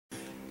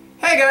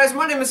Hey guys,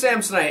 my name is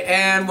Samsonite,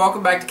 and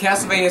welcome back to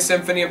Castlevania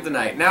Symphony of the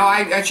Night. Now,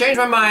 I changed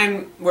my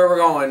mind where we're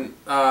going.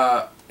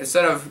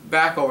 Instead of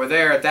back over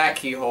there at that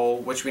keyhole,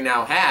 which we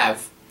now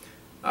have,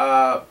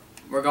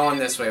 we're going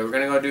this way. We're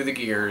going to go do the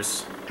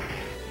gears.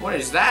 What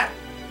is that?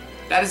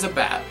 That is a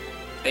bat.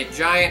 A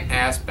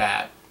giant-ass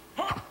bat.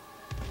 I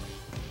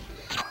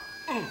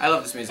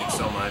love this music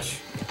so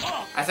much.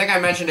 I think I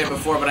mentioned it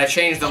before, but I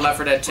changed the Left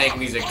 4 Dead tank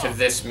music to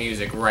this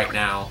music right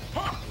now,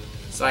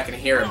 so I can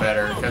hear it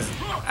better, because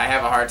I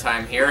have a hard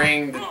time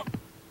hearing the...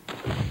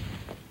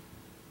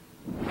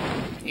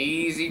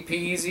 Easy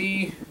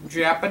peasy,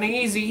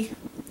 Japanesey.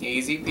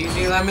 Easy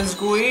peasy lemon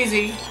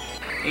squeezy.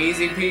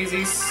 Easy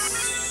peasy.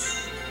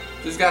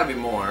 There's gotta be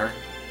more.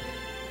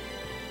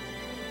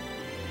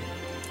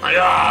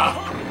 Hiya!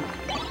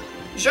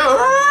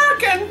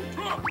 Shuriken!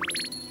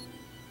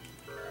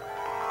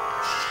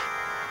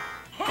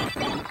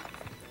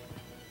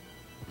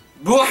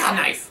 Buha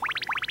knife!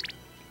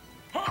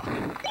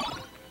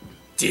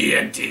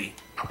 TNT.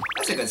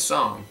 That's a good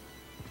song.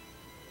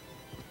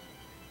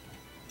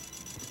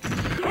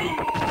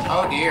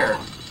 Oh dear.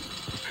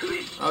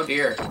 Oh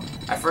dear.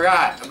 I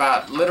forgot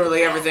about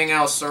literally everything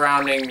else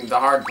surrounding the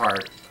hard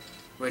part,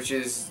 which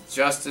is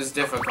just as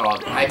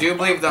difficult. I do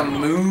believe the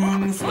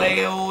moon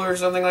flail or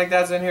something like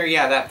that's in here.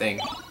 Yeah, that thing.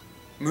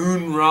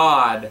 Moon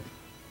rod.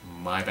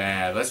 My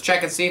bad. Let's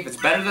check and see if it's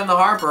better than the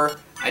Harper.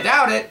 I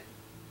doubt it.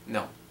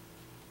 No.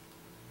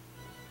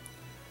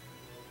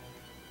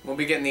 We'll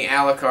be getting the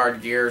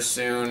Alucard gear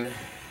soon.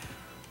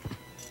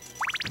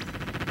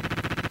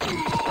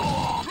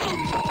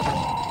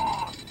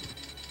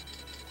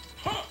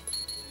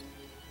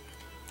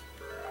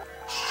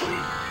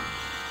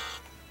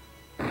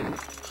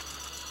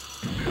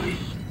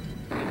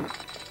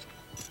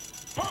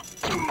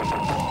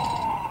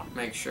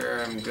 Make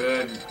sure I'm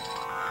good.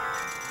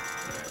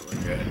 Alright,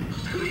 we're good.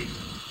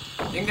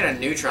 You can get a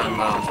neutron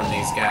bomb from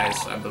these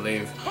guys, I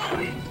believe.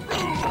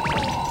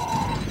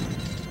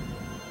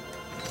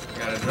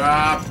 Gotta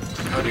drop.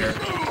 Oh dear.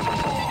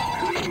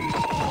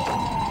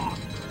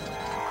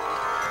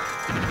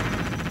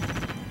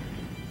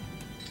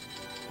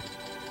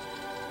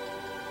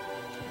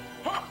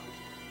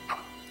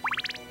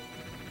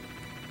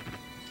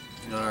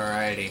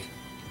 Alrighty.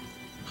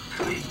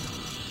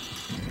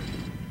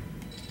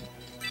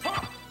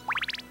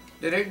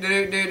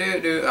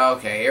 Do.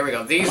 Okay, here we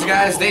go. These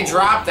guys, they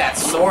drop that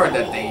sword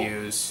that they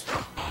use.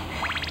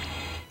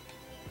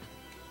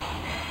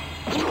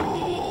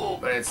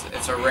 But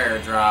it's a rare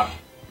drop.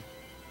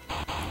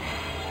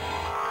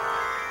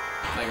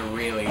 Like a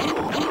really,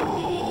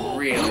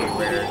 really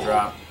rare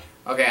drop.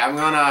 Okay, I'm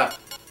gonna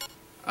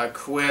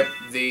equip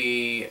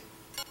the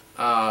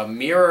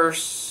mirror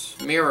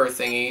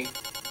thingy,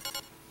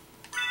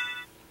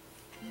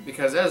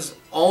 because there's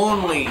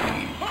only...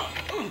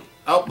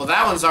 Oh, well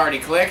that one's already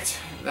clicked.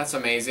 That's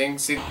amazing.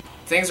 See,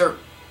 things are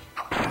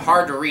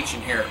hard to reach in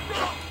here.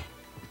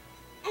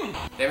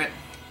 Damn it.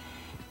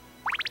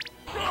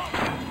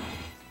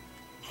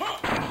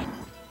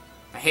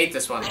 I hate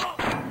this one.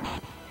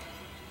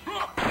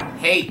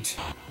 Hate.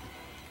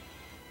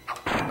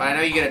 But I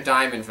know you get a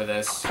diamond for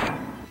this.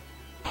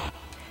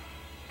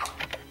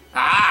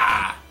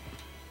 Ah!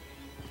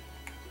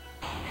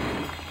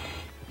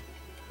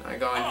 I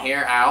go in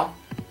here. Ow.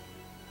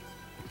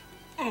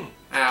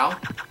 Ow.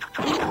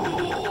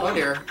 Oh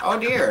dear. Oh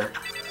dear.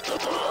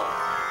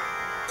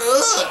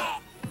 Ugh.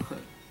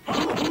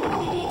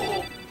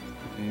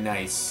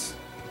 Nice.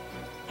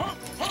 I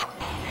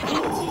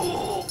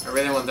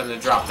really want them to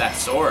drop that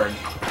sword.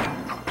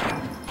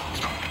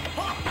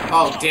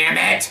 Oh, damn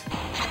it!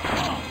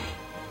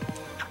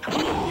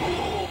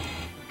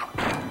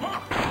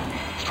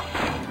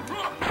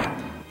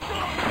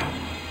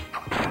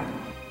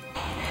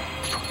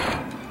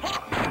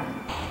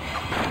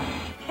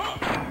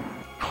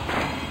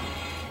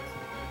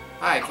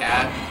 Hi,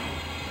 cat.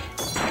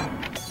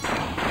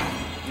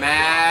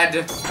 Mad.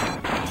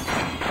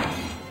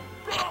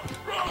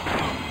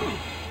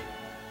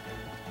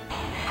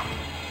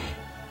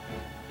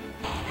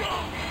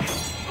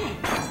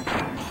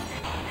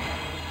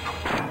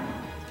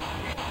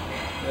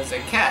 There's a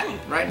cat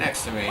right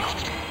next to me.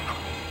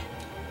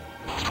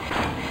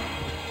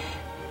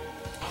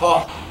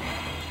 Oh,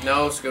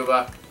 no,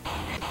 Scuba.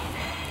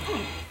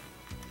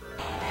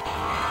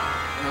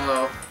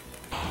 Hello.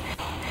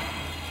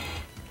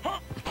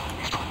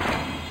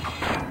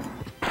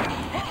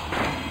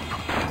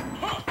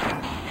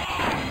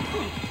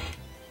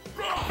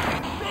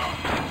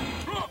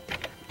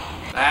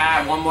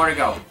 Ah, one more to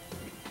go.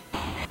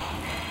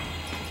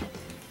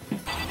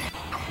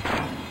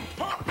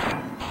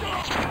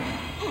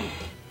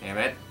 Damn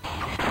it.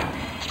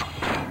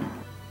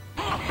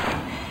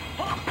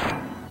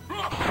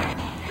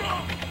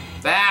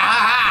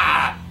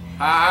 Ah!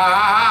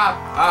 Ah!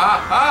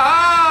 Ah!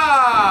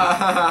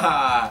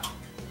 Ah!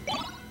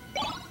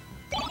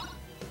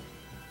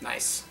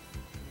 Nice.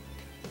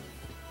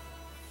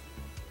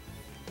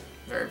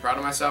 Very proud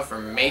of myself for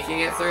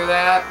making it through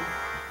that.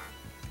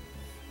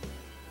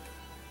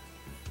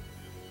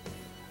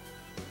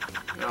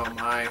 Oh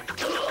my.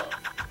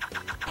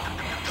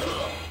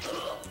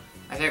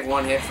 take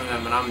one hit from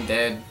them and I'm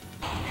dead.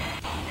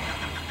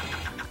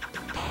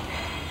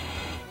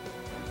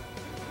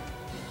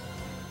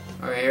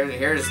 Okay,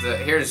 here's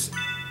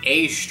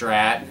a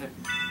strat.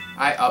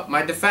 I up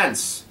my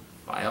defense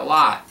by a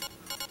lot.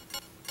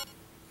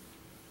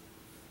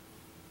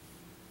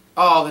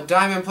 Oh, the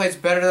diamond plate's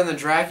better than the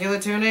Dracula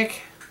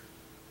tunic?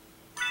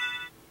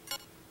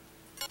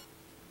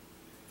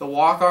 The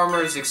walk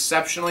armor is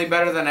exceptionally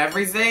better than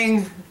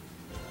everything?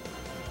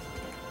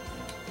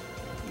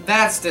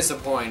 That's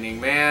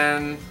disappointing,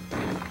 man.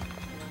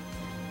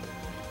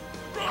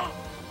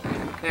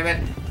 Damn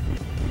it.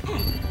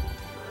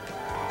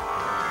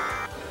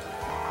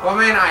 Well, I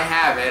mean, I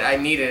have it. I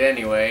need it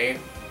anyway.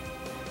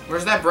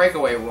 Where's that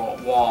breakaway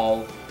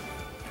wall?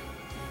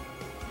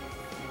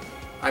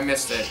 I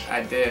missed it.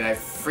 I did. I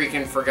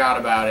freaking forgot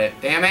about it.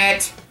 Damn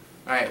it!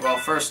 Alright, well,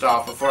 first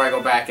off, before I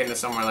go back into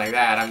somewhere like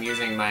that, I'm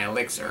using my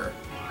elixir.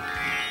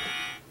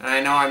 And I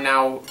know I'm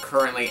now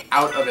currently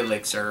out of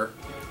elixir,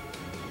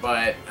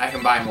 but I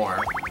can buy more.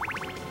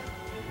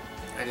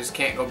 I just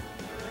can't go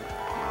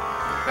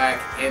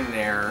back in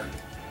there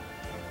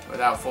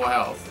without full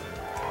health.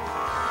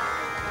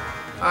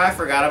 I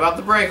forgot about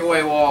the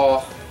breakaway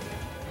wall.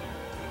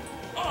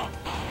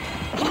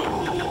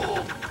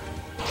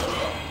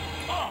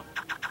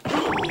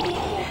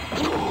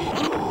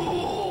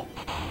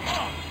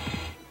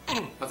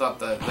 I thought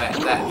the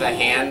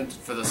hand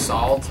for the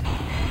salt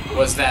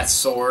was that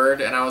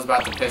sword, and I was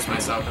about to piss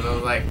myself because I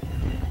was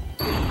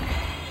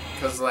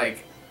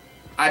like,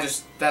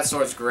 that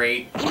sword's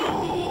great,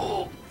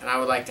 and I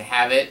would like to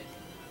have it.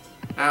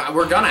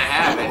 We're gonna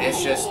have it.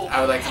 It's just I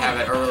would like to have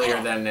it earlier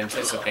than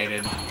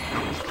anticipated.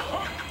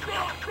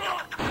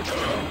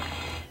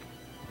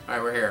 All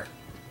right, we're here.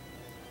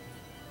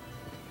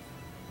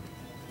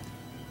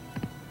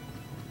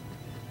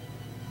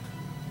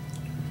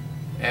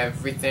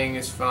 Everything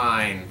is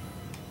fine.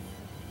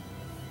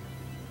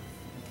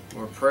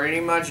 We're pretty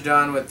much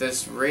done with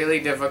this really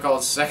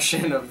difficult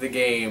section of the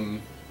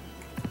game.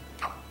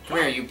 Come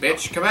here, you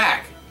bitch. Come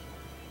back.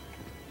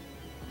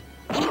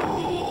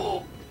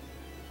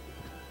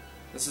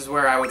 This is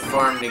where I would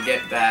farm to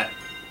get that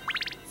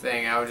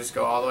thing. I would just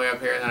go all the way up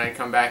here and then I'd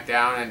come back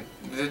down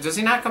and... Does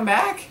he not come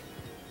back?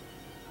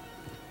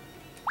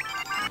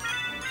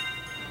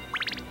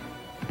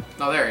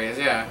 Oh, there he is,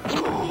 yeah.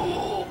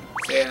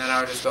 See, and then I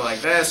would just go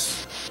like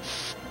this.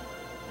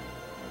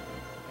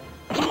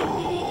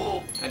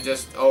 And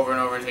just over and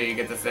over until you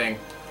get the thing.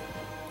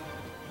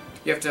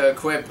 You have to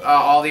equip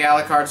all the a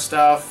la carte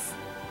stuff.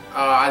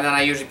 And then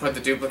I usually put the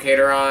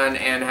duplicator on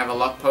and have a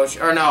luck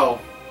potion. Or no.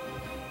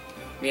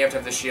 You have to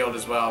have the shield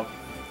as well.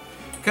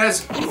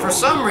 Because for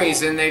some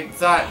reason they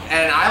thought,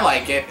 and I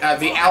like it,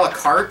 the a la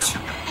carte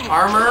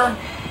armor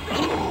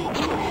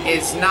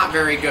is not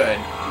very good.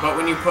 But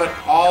when you put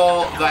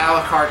all the a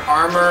la carte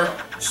armor,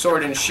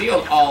 sword, and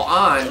shield all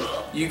on,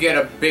 you get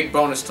a big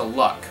bonus to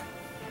luck.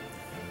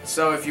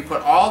 So if you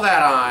put all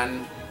that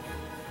on,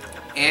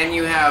 and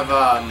you have,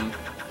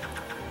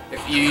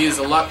 if you use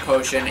a luck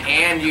potion,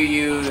 and you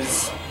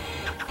use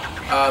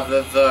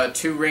the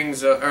 2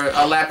 rings, or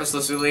a lapis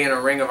lazuli and a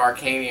ring of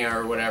arcania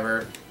or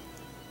whatever,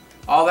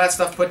 all that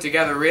stuff put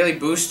together really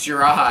boosts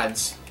your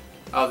odds.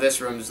 Oh, this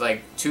room's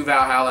like 2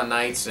 Valhalla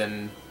Knights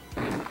and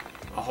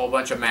a whole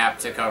bunch of map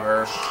to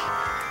cover.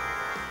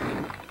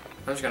 I'm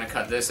just gonna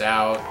cut this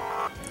out.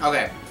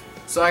 Okay,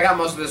 so I got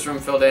most of this room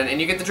filled in, and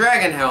you get the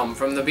dragon helm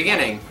from the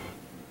beginning.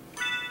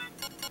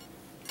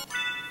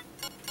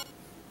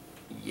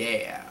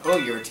 Yeah. Oh,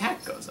 your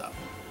attack goes up.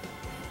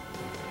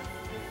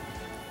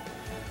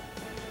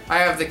 I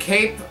have the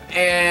cape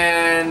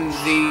and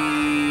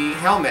the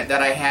helmet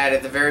that I had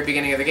at the very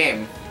beginning of the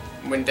game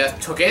when Death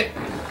took it.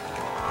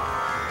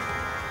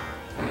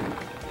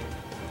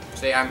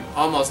 See, I'm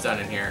almost done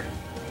in here.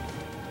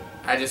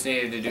 I just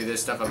needed to do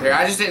this stuff up here.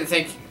 I just didn't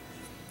think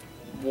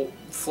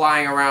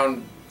flying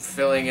around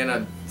filling in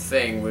a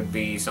thing would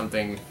be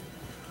something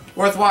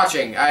worth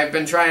watching. I've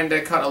been trying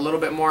to cut a little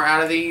bit more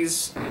out of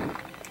these.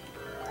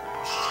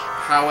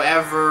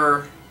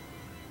 However,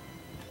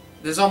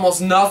 there's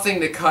almost nothing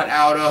to cut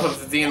out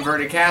of the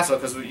inverted castle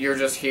because you're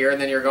just here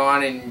and then you're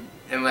gone, and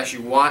unless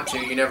you want to,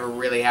 you never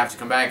really have to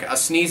come back. A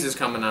sneeze is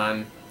coming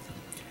on.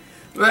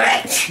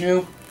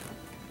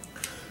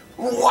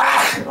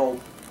 Wow!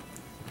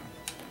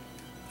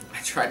 I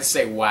tried to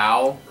say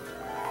wow.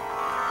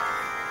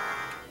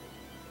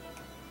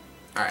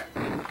 Alright.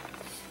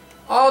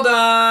 All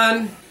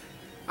done!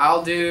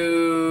 I'll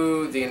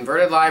do the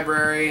inverted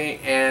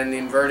library and the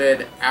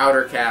inverted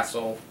outer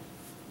castle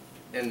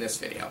in this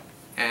video.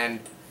 And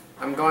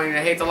I'm going to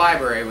hate the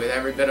library with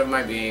every bit of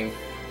my being.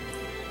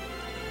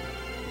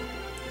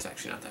 It's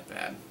actually not that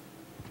bad.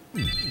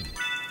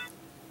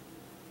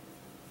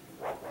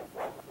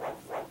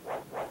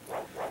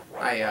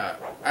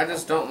 I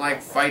just don't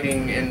like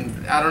fighting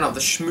in, I don't know, the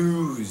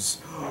schmooze.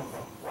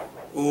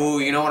 Ooh,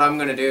 you know what I'm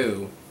gonna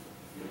do?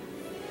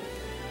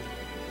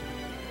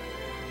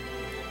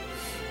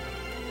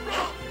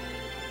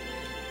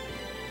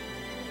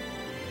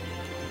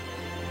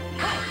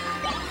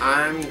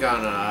 I'm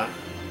gonna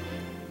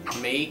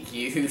Make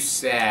you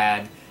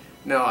sad.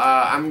 No,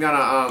 I'm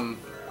gonna,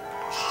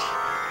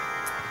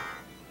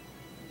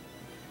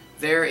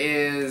 there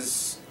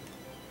is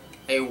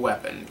a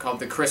weapon called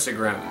the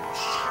Chrysogrim.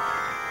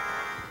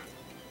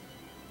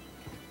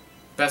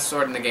 Best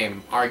sword in the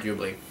game,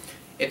 arguably.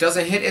 It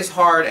doesn't hit as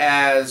hard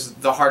as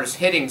the hardest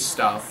hitting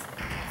stuff,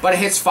 but it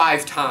hits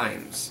 5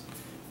 times.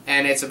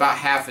 And it's about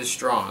half as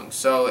strong.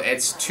 So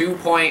it's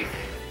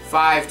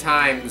 2.5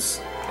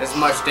 times as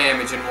much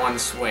damage in one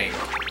swing.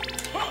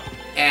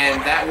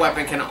 And that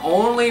weapon can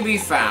only be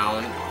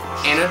found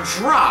in a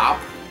drop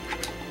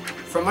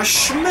from a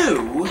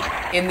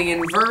shmoo in the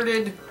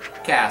inverted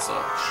castle.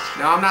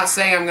 Now, I'm not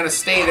saying I'm going to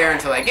stay there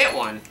until I get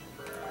one,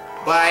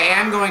 but I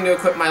am going to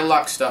equip my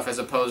luck stuff as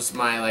opposed to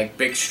my, like,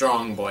 big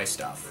strong boy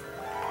stuff.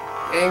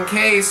 In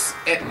case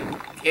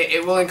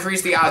it will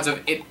increase the odds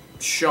of it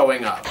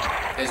showing up,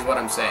 is what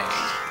I'm saying.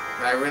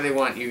 I really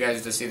want you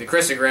guys to see the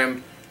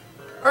Chrysogrim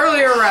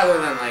earlier rather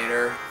than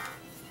later.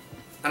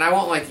 And I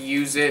won't, like,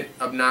 use it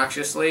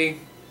obnoxiously,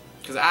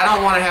 because I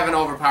don't want to have an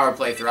overpowered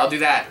playthrough. I'll do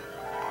that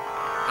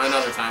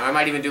another time. I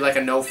might even do, like,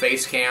 a no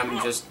face cam,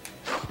 just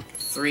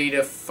 3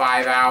 to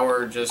 5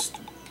 hour just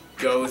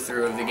go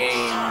through of the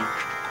game.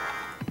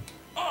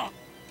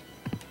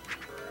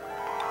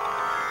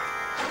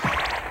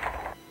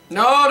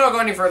 No, don't go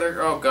any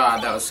further. Oh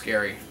god, that was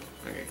scary.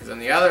 Okay, because on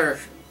the other,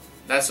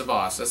 that's the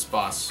boss. That's the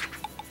boss.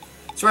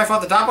 That's where I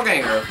fought the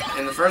doppelganger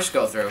in the first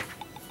go through.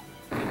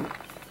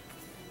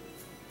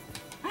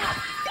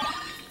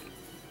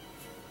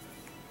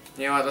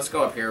 You know what? Let's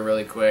go up here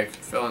really quick.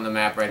 Fill in the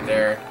map right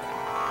there.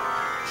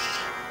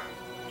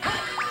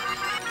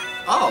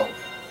 Oh.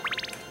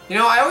 You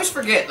know, I always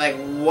forget, like,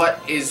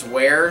 what is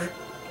where.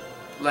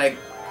 Like,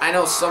 I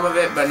know some of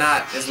it, but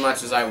not as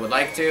much as I would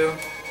like to.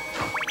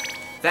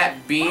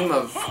 That beam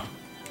of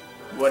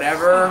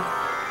whatever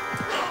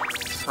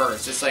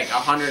hurts. It's like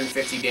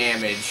 150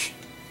 damage.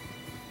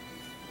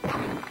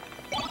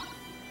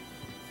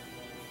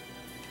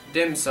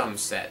 Dim sum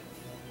set.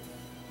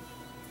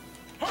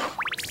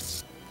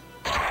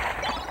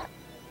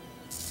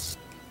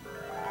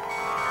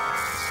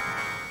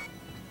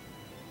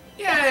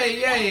 Yay,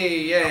 yay,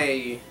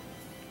 yay.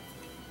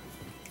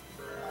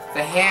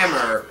 The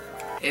hammer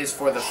is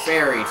for the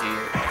fairy to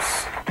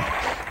use.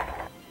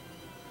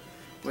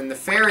 When the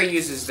fairy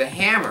uses the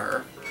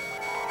hammer,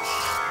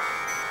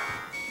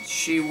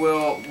 she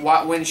will,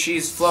 when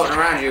she's floating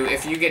around you,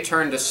 if you get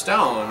turned to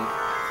stone,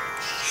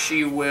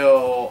 she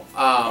will,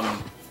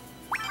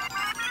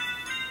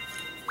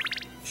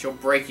 she'll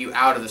break you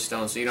out of the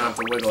stone so you don't have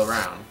to wiggle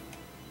around.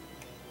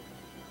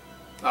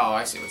 Oh,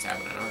 I see what's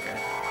happening, okay.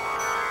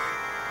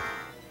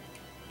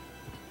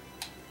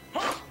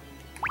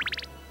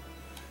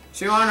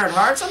 $200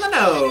 hearts on the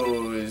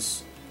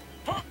nose.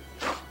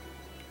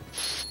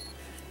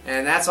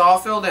 And that's all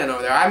filled in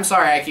over there. I'm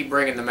sorry I keep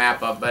bringing the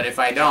map up, but if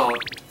I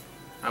don't,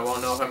 I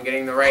won't know if I'm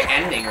getting the right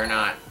ending or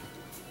not.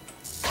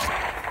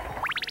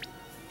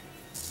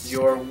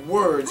 Your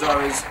words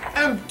are as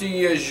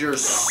empty as your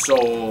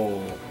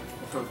soul.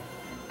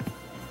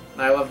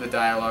 I love the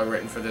dialogue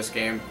written for this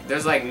game.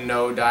 There's like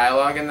no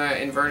dialogue in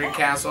the inverted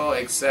castle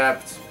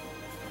except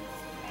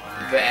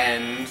the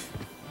end.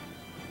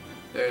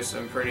 There's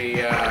some pretty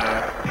good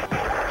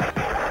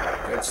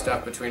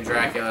stuff between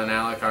Dracula and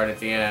Alucard at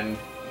the end.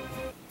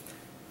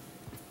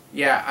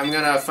 Yeah, I'm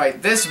gonna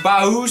fight this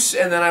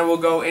Baus, and then I will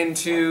go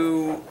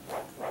into...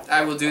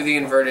 I will do the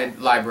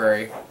inverted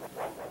library.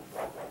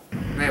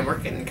 Man, we're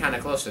getting kind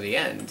of close to the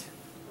end.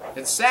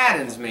 It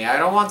saddens me. I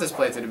don't want this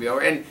playthrough to be over.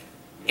 And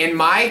in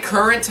my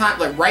current time,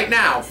 like right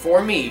now,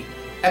 for me,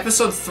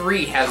 episode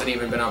 3 hasn't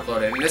even been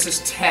uploaded, and this is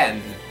 10.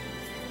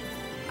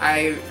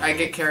 I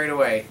get carried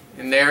away.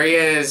 And there he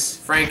is,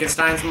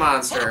 Frankenstein's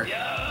monster.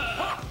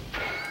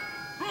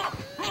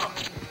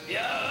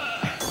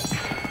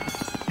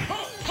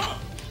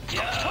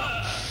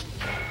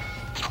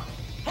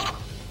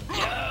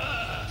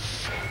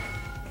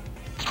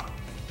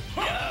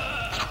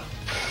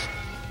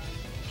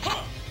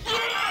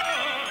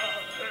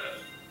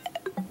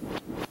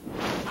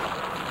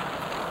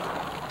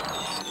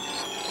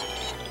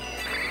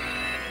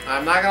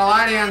 I'm not gonna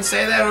lie to you and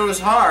say that it was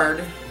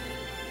hard.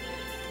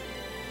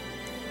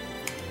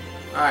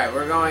 Alright,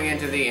 we're going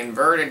into the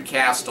inverted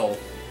castle.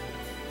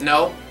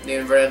 No, the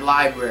inverted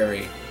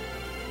library.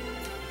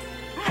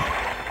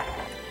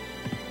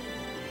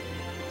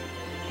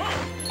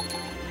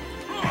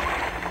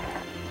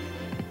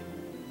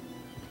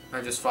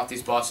 I just fought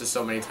these bosses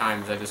so many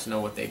times, I just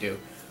know what they do.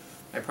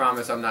 I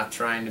promise I'm not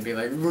trying to be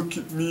like, look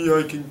at me,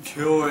 I can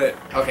kill it.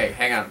 Okay,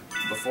 hang on.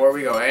 Before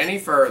we go any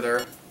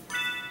further,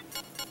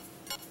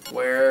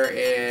 where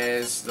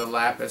is the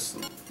lapis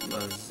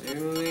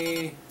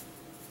lazuli?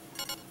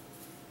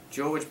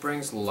 Jewel which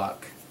brings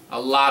luck.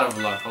 A lot of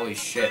luck, holy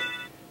shit.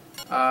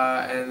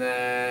 And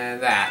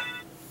then that.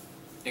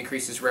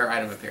 Increases rare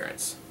item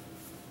appearance.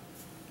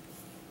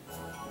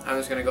 I'm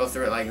just gonna go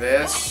through it like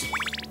this.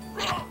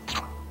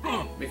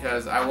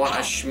 Because I want a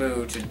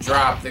shmoo to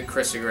drop the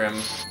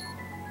Chrysogrim.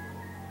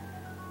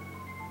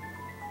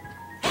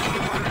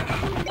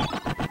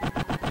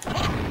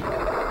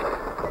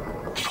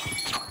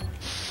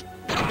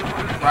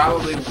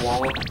 probably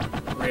won't,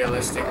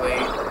 realistically.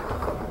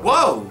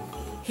 Whoa!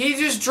 He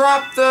just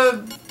dropped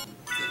the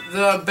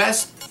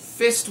best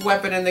fist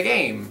weapon in the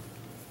game.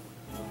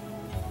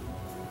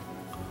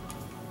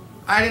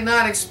 I did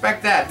not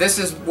expect that. This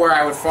is where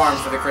I would farm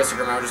for the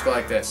Christogrim. I would just go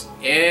like this.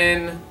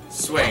 In,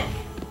 swing.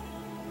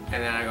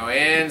 And then I go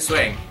in,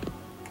 swing.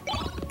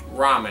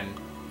 Ramen.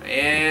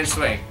 In,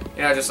 swing.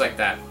 You know, just like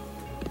that.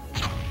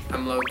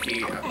 I'm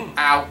low-key.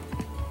 Ow.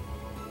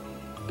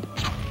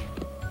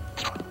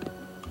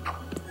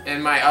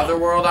 In my other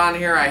world on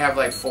here, I have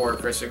like 4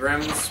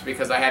 Christogrims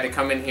because I had to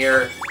come in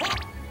here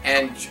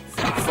and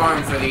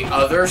farm for the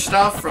other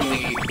stuff for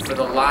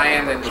the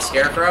lion and the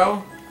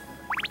scarecrow.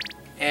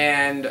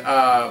 And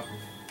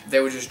they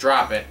would just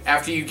drop it.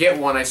 After you get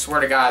one, I swear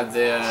to God,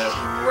 the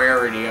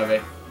rarity of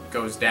it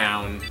goes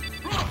down.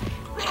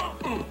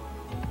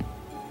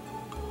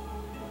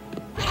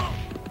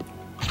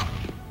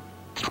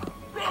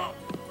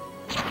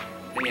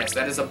 And yes,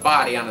 that is a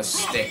body on a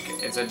stick.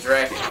 It's a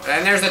Dracula.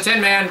 And there's the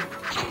Tin Man!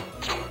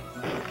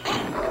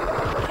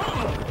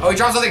 Oh, he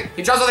dropped something!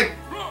 He dropped something!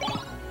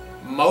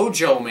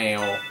 Mojo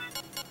Mail.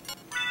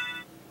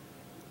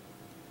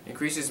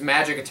 Increases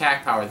magic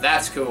attack power.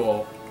 That's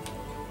cool.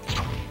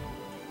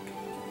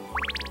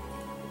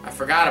 I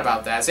forgot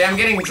about that. See, I'm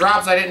getting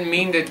drops I didn't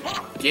mean to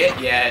get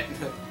yet.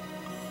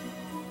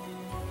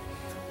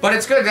 But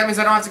it's good. That means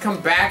I don't have to come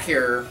back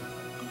here.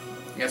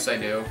 Yes, I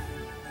do.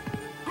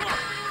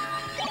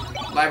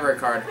 Library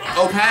card.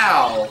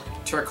 Opal.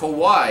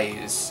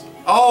 Turquoise.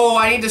 Oh,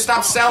 I need to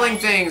stop selling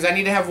things. I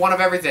need to have one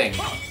of everything.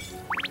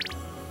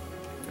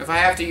 If I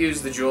have to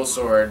use the jewel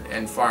sword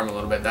and farm a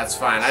little bit, that's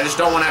fine. I just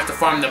don't want to have to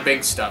farm the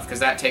big stuff,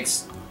 because that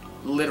takes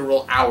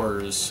literal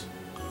hours.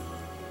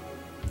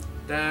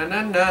 Da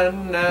na na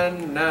na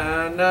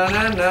na na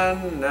na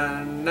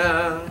na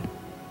na.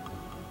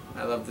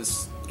 I love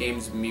this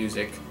game's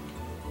music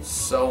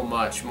so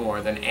much more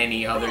than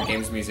any other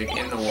game's music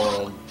in the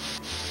world.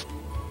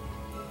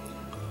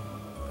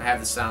 I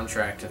have the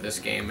soundtrack to this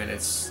game, and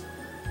it's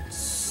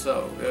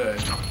so good.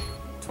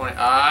 20.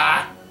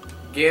 Ah!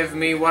 Give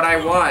me what I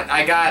want.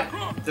 I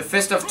got the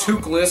Fist of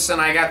Tuklis, and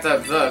I got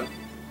the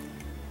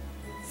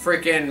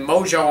freaking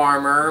Mojo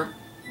armor,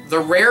 the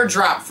rare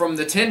drop from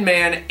the Tin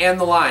Man and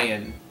the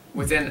Lion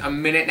within a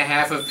minute and a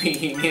half of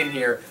being in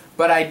here.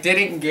 But I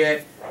didn't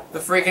get the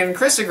freaking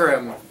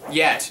Christogrim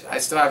yet. I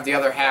still have the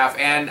other half,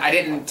 and I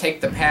didn't take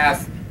the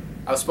path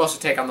I was supposed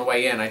to take on the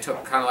way in. I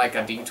took kind of like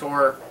a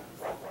detour.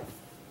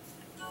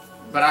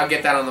 But I'll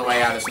get that on the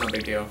way out. It's no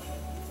big deal.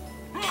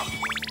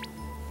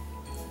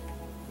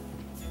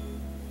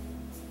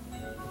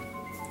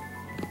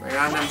 Bring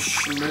on them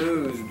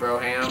schmooze,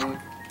 broham.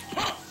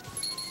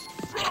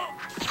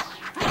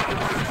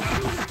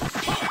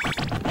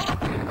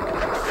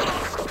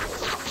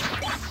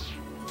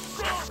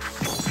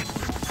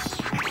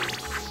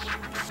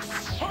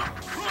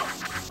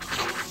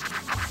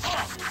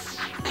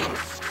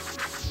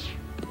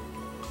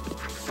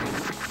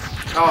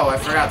 Oh, I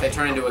forgot they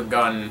turn into a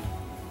gun.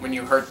 When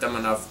you hurt them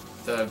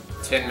enough, the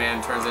Tin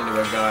Man turns into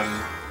a gun.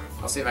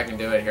 I'll see if I can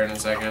do it here in a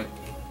second.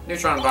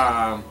 Neutron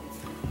bomb.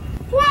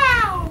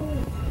 Wow!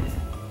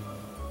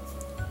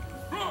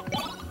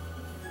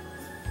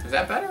 Is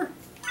that better?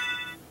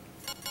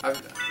 I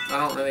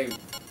don't really...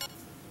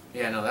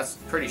 Yeah, no, that's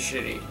pretty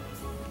shitty.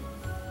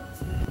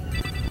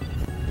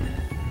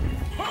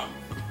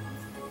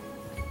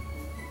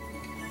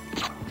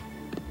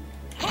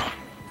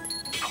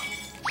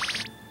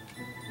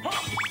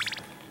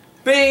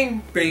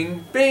 Bing!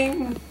 Bing!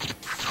 Bing!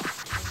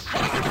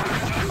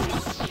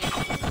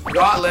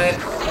 Gauntlet.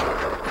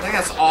 I think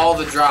that's all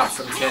the drops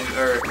from Tin...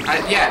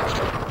 yeah.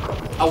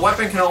 A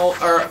weapon can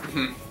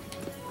only...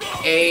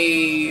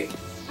 a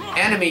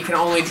enemy can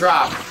only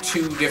drop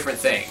 2 different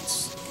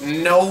things.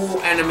 No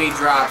enemy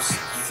drops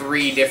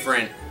 3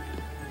 different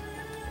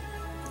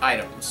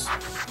items.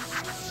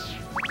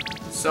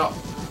 So...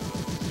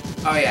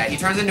 Oh yeah, he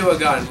turns into a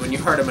gun when you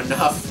hurt him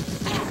enough.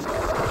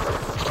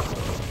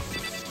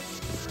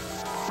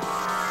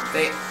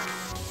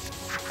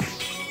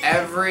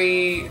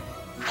 Every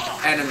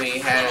enemy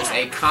has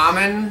a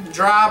common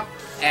drop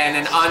and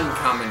an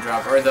uncommon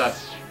drop, or the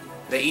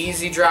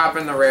easy drop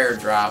and the rare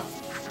drop.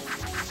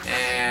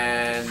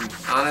 And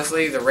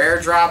honestly, the rare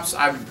drops,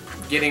 I'm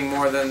getting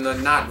more than the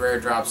not rare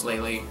drops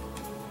lately.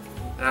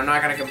 And I'm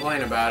not gonna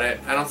complain about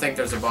it. I don't think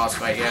there's a boss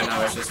fight yet.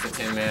 No, it's just the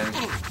Tin Man.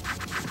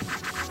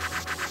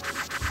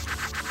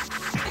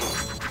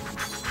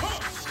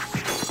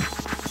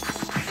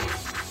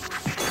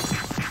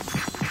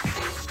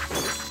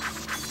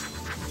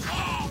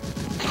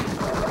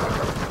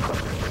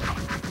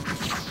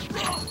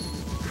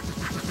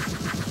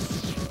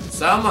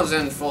 Someone's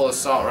in full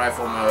assault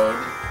rifle mode.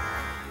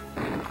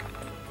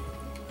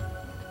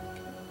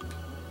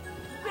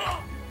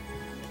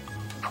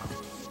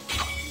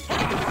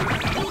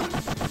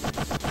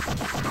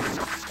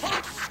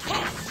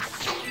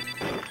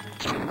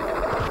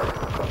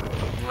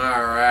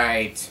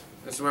 Alright.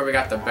 This is where we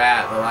got the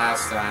bat the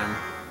last time.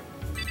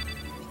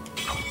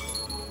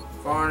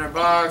 400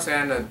 bucks,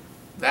 and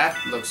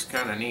that looks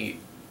kind of neat.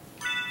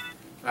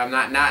 I'm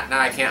not,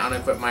 I can't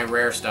unequip my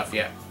rare stuff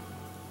yet.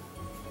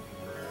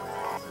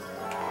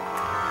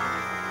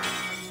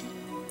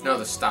 No,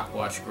 the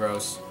stopwatch,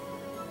 gross.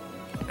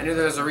 I knew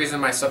there was a reason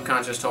my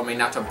subconscious told me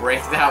not to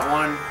break that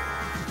one.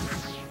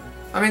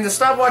 I mean, the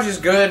stopwatch is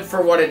good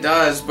for what it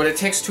does, but it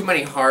takes too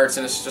many hearts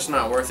and it's just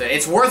not worth it.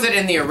 It's worth it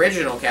in the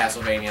original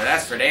Castlevania,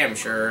 that's for damn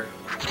sure.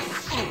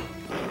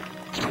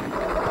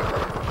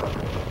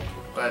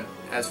 But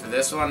as for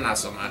this one, not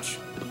so much.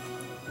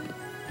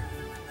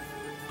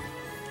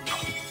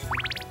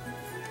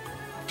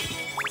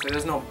 So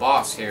there's no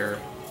boss here.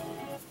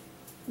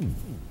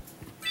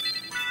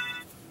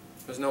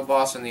 There's no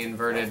boss in the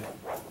inverted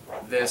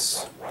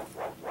this.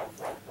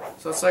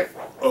 So it's like,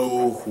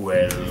 oh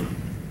well.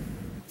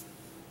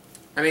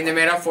 I mean, they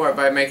made up for it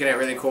by making it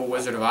really cool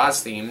Wizard of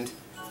Oz themed,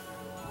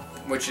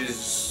 which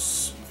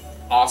is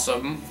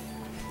awesome.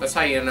 That's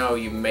how you know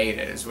you made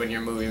it, is when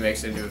your movie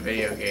makes it into a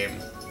video game.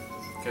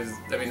 Because,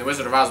 I mean, the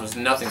Wizard of Oz was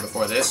nothing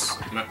before this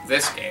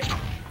game.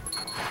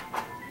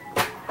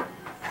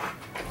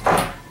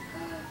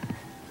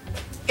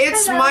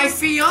 It's my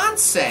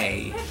fiance!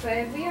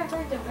 Hey babe, we are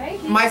going to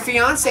Vegas. My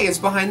fiance is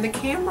behind the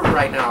camera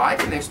right now. I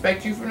didn't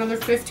expect you for another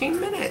 15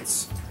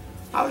 minutes.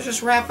 I was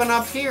just wrapping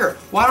up here.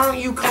 Why don't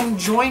you come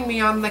join me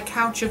on the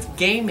couch of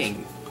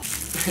gaming?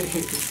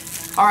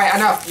 Alright,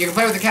 enough. You can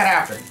play with the cat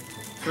after.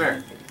 Come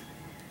here.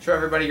 Show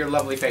everybody your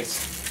lovely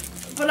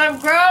face. But I'm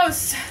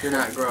gross. You're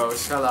not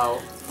gross. Hello.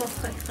 Oh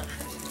my god.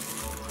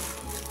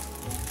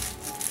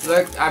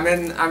 Look, I'm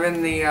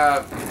in the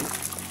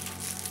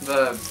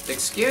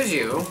excuse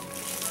you.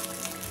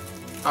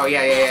 Oh,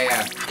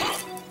 yeah.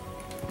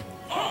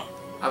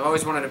 I've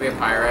always wanted to be a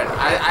pirate.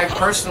 I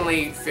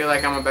personally feel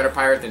like I'm a better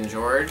pirate than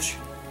George.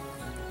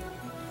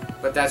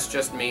 But that's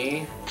just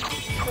me.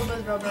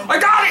 I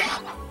got it!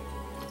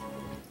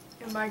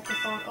 Your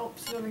microphone. Oh,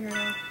 she's over here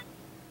now.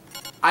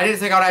 I didn't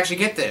think I would actually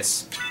get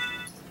this.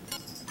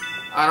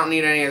 I don't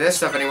need any of this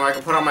stuff anymore. I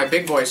can put on my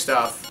big boy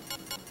stuff.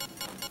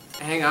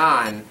 Hang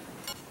on.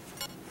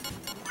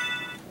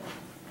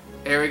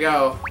 Here we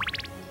go.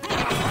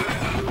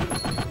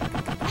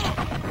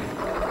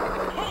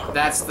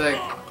 That's the...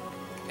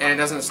 And it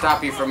doesn't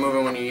stop you from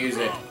moving when you use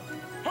it.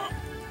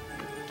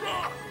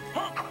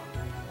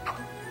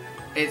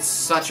 It's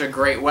such a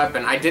great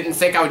weapon. I didn't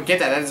think I would get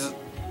that. That is...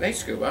 Hey,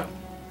 Scuba.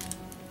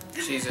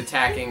 She's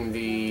attacking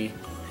the...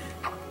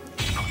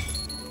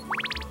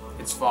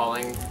 It's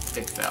falling.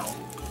 It fell.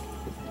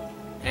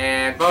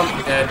 And boom,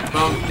 dead,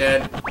 boom,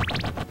 dead.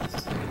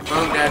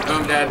 Boom, dead,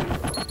 boom, dead.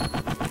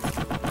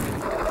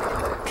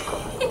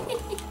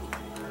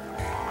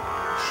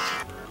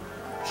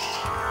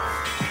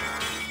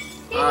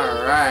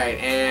 Alright,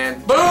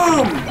 and boom!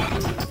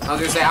 I was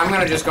gonna say, I'm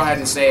gonna just go ahead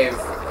and save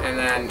and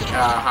then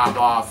hop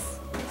off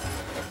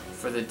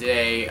for the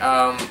day.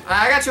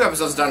 I got 2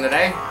 episodes done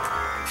today.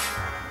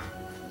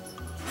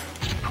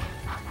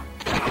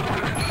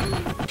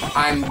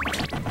 I'm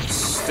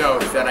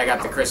stoked that I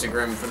got the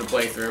Chrysogrim for the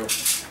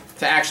playthrough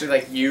to actually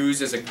like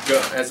use as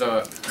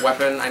a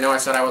weapon. I know I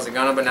said I wasn't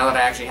gonna, but now that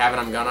I actually have it,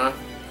 I'm gonna.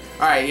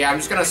 Alright, yeah, I'm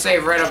just gonna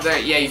save right up there.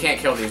 Yeah, you can't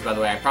kill these, by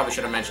the way. I probably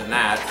should have mentioned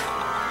that.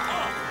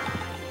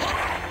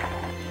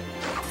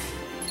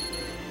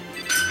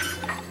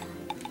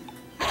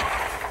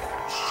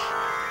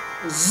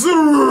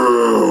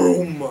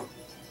 Zoom!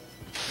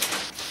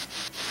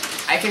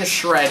 I can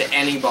shred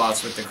any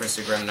boss with the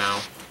Chrysogrim now.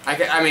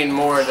 I mean,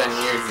 more than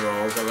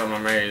usual, because I'm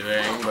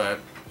amazing, but...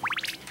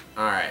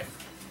 Alright.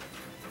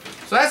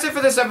 So that's it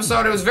for this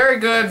episode. It was very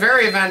good,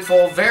 very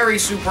eventful, very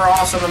super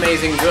awesome,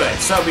 amazing good.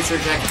 So be sure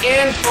to check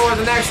in for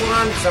the next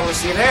one, because I want to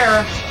see you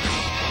there.